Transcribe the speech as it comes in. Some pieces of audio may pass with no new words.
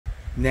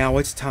Now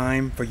it's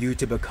time for you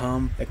to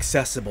become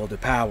accessible to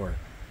power,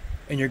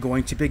 and you're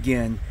going to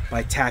begin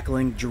by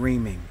tackling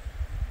dreaming.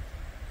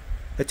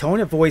 The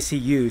tone of voice he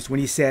used when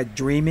he said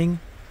dreaming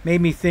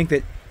made me think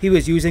that he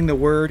was using the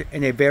word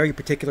in a very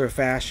particular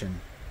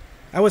fashion.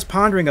 I was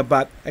pondering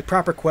about a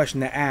proper question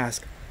to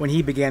ask when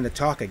he began to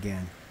talk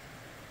again.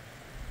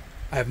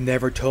 I've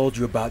never told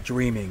you about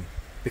dreaming,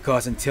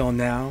 because until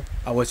now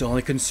I was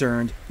only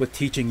concerned with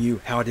teaching you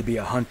how to be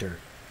a hunter.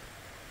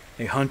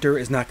 A hunter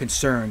is not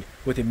concerned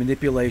with the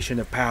manipulation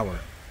of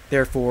power,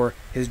 therefore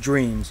his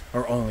dreams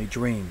are only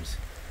dreams.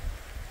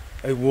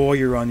 A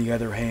warrior, on the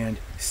other hand,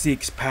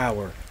 seeks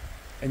power,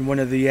 and one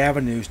of the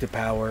avenues to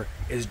power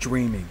is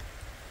dreaming.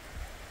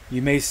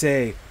 You may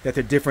say that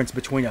the difference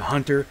between a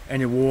hunter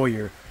and a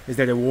warrior is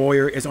that a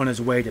warrior is on his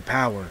way to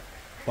power,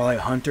 while a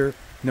hunter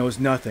knows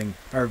nothing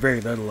or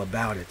very little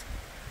about it.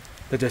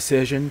 The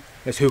decision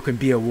as who can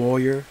be a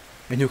warrior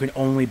and who can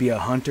only be a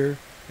hunter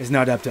is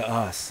not up to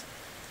us.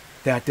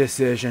 That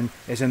decision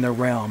is in the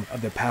realm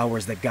of the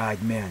powers that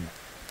guide men.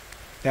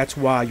 That's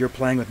why your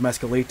playing with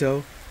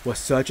Mescalito was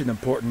such an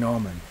important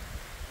omen.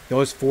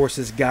 Those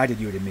forces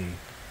guided you to me.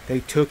 They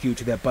took you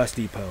to that bus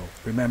depot,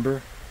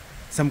 remember?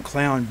 Some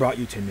clown brought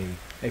you to me,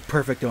 a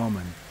perfect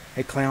omen,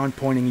 a clown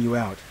pointing you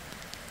out.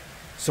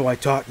 So I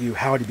taught you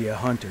how to be a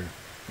hunter,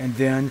 and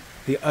then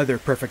the other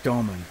perfect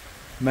omen,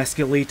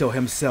 Mescalito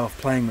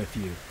himself playing with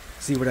you.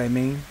 See what I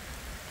mean?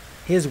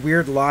 His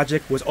weird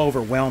logic was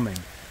overwhelming.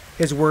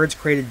 His words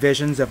created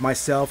visions of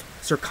myself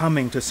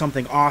succumbing to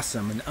something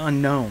awesome and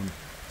unknown,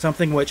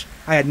 something which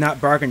I had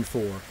not bargained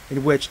for,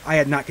 and which I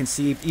had not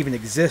conceived even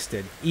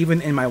existed,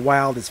 even in my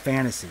wildest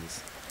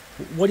fantasies.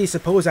 What do you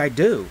suppose I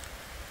do?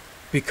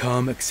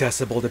 Become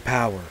accessible to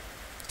power.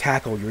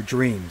 Tackle your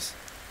dreams.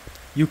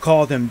 You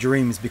call them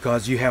dreams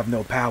because you have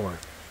no power.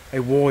 A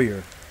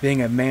warrior,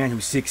 being a man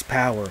who seeks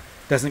power,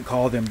 doesn't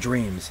call them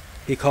dreams.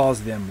 He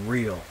calls them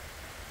real.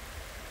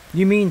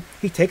 You mean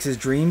he takes his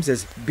dreams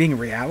as being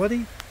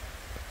reality?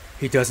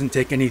 He doesn't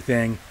take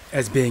anything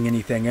as being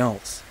anything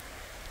else.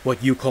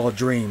 What you call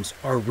dreams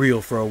are real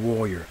for a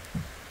warrior.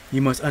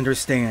 You must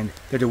understand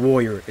that a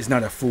warrior is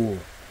not a fool.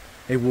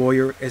 A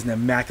warrior is an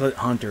immaculate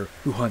hunter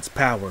who hunts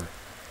power.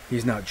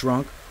 He's not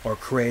drunk or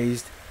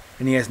crazed,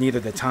 and he has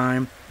neither the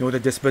time nor the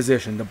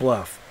disposition to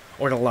bluff,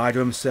 or to lie to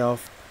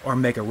himself, or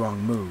make a wrong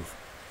move.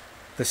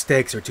 The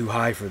stakes are too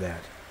high for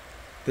that.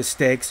 The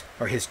stakes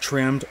are his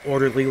trimmed,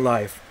 orderly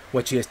life,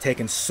 which he has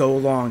taken so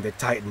long to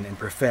tighten and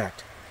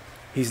perfect.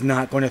 He's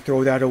not going to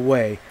throw that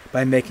away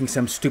by making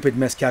some stupid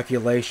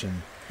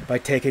miscalculation, by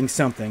taking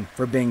something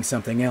for being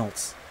something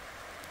else.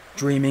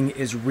 Dreaming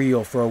is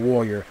real for a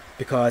warrior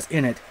because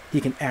in it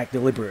he can act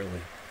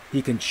deliberately.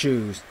 He can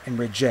choose and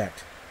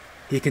reject.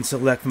 He can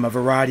select from a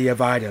variety of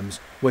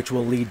items which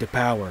will lead to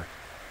power,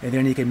 and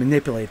then he can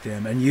manipulate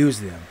them and use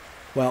them,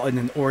 while in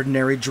an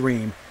ordinary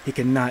dream he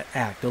cannot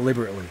act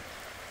deliberately.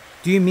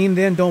 Do you mean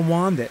then, Don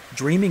Juan, that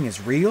dreaming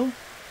is real?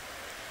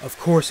 Of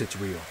course it's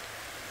real.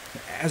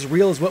 As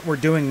real as what we're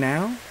doing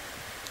now?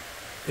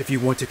 If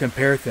you want to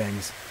compare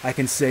things, I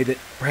can say that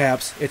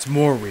perhaps it's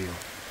more real.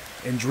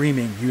 In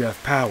dreaming, you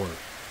have power.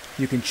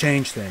 You can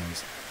change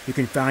things. You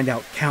can find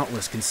out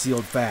countless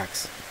concealed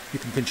facts. You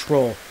can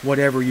control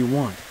whatever you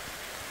want.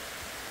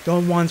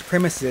 Don Juan's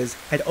premises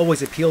had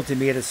always appealed to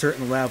me at a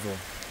certain level.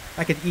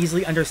 I could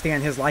easily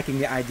understand his liking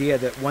the idea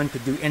that one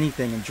could do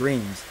anything in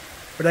dreams,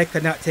 but I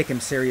could not take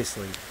him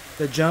seriously.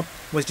 The jump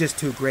was just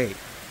too great.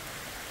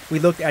 We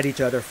looked at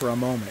each other for a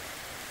moment.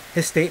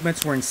 His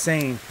statements were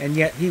insane, and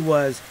yet he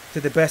was, to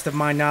the best of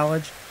my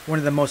knowledge, one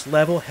of the most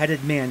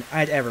level-headed men I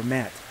had ever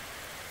met.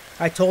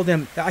 I told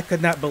him that I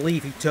could not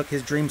believe he took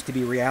his dreams to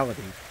be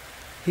reality.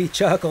 He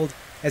chuckled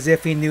as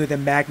if he knew the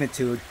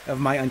magnitude of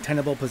my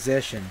untenable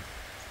position.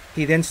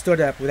 He then stood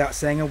up without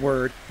saying a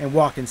word and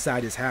walked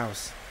inside his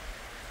house.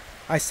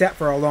 I sat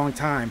for a long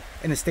time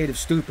in a state of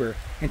stupor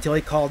until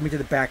he called me to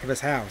the back of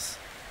his house.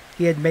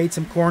 He had made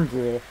some corn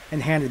gruel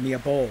and handed me a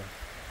bowl.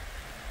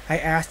 I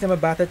asked him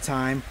about the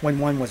time when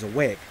one was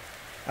awake.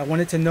 I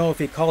wanted to know if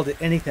he called it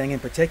anything in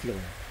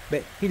particular,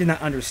 but he did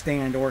not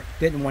understand or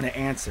didn't want to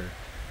answer.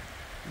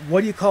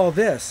 What do you call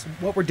this,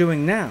 what we're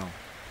doing now?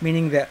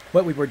 Meaning that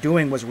what we were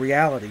doing was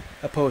reality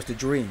opposed to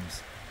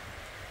dreams.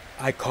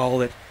 I call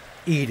it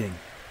eating,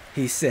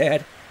 he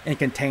said, and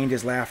contained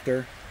his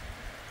laughter.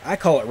 I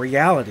call it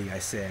reality, I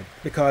said,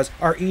 because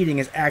our eating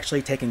is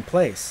actually taking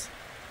place.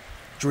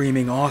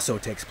 Dreaming also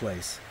takes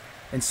place,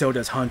 and so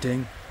does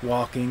hunting,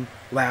 walking,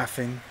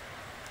 laughing.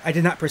 I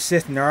did not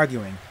persist in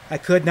arguing. I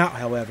could not,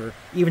 however,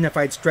 even if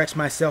I had stretched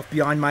myself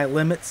beyond my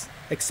limits,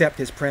 accept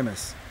his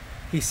premise.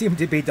 He seemed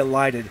to be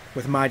delighted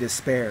with my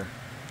despair.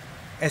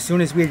 As soon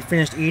as we had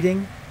finished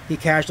eating, he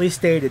casually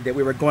stated that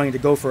we were going to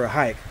go for a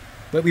hike,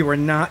 but we were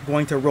not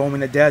going to roam in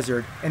the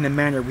desert in the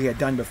manner we had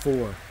done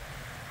before.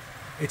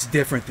 It's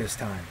different this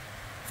time.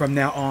 From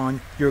now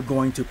on, you're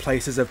going to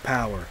places of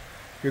power.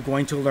 You're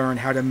going to learn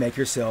how to make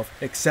yourself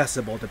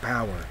accessible to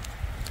power.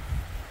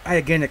 I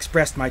again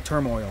expressed my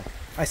turmoil.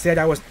 I said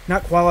I was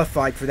not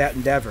qualified for that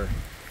endeavor.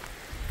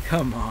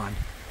 Come on,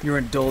 you're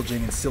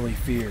indulging in silly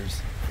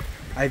fears.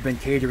 I've been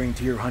catering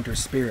to your hunter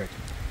spirit.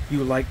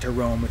 You like to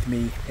roam with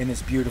me in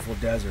this beautiful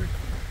desert.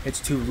 It's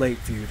too late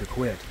for you to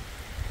quit.